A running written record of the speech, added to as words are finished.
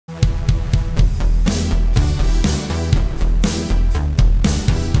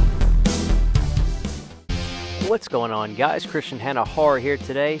What's going on, guys? Christian Hanna Horror here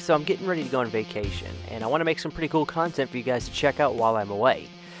today. So I'm getting ready to go on vacation, and I want to make some pretty cool content for you guys to check out while I'm away.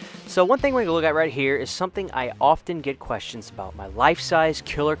 So one thing we're going to look at right here is something I often get questions about: my life-size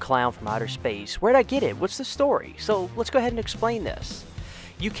killer clown from outer space. Where'd I get it? What's the story? So let's go ahead and explain this.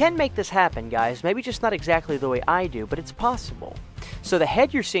 You can make this happen, guys. Maybe just not exactly the way I do, but it's possible. So the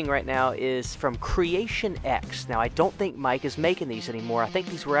head you're seeing right now is from Creation X. Now, I don't think Mike is making these anymore. I think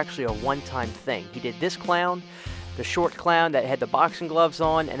these were actually a one-time thing. He did this clown, the short clown that had the boxing gloves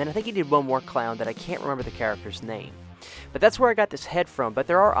on, and then I think he did one more clown that I can't remember the character's name. But that's where I got this head from. But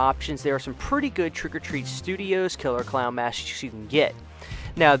there are options. There are some pretty good Trick or Treat Studios killer clown masks you can get.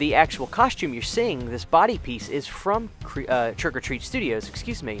 Now, the actual costume you're seeing, this body piece, is from Trick or Treat Studios,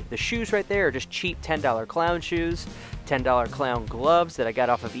 excuse me. The shoes right there are just cheap $10 clown shoes, $10 clown gloves that I got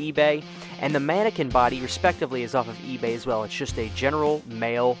off of eBay, and the mannequin body, respectively, is off of eBay as well. It's just a general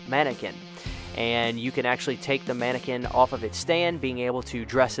male mannequin. And you can actually take the mannequin off of its stand, being able to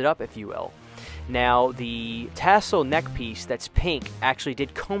dress it up, if you will. Now, the tassel neck piece that's pink actually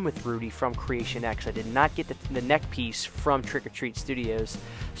did come with Rudy from Creation X. I did not get the neck piece from Trick or Treat Studios.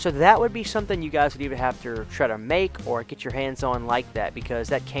 So that would be something you guys would either have to try to make or get your hands on like that, because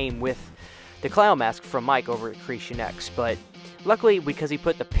that came with the clown mask from Mike over at Creation X. But luckily, because he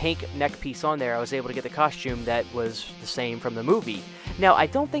put the pink neck piece on there, I was able to get the costume that was the same from the movie. Now, I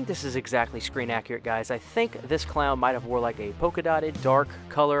don't think this is exactly screen accurate, guys. I think this clown might have wore like a polka dotted dark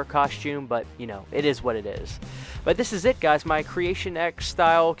color costume, but you know, it is what it is. But this is it, guys, my Creation X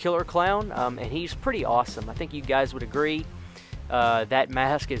style killer clown, and he's pretty awesome. I think you guys would agree. That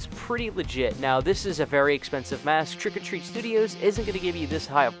mask is pretty legit. Now, this is a very expensive mask. Trick or Treat Studios isn't going to give you this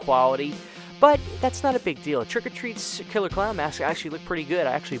high of quality, but that's not a big deal. Trick or Treat's killer clown masks actually look pretty good.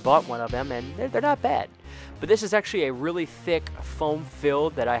 I actually bought one of them, and they're not bad. But this is actually a really thick foam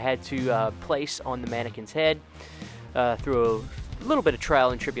fill that I had to place on the mannequin's head through a little bit of trial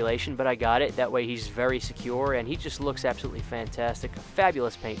and tribulation, but I got it. That way he's very secure, and he just looks absolutely fantastic. A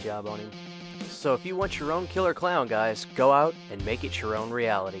fabulous paint job on him. So if you want your own killer clown, guys, go out and make it your own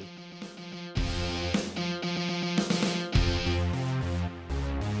reality.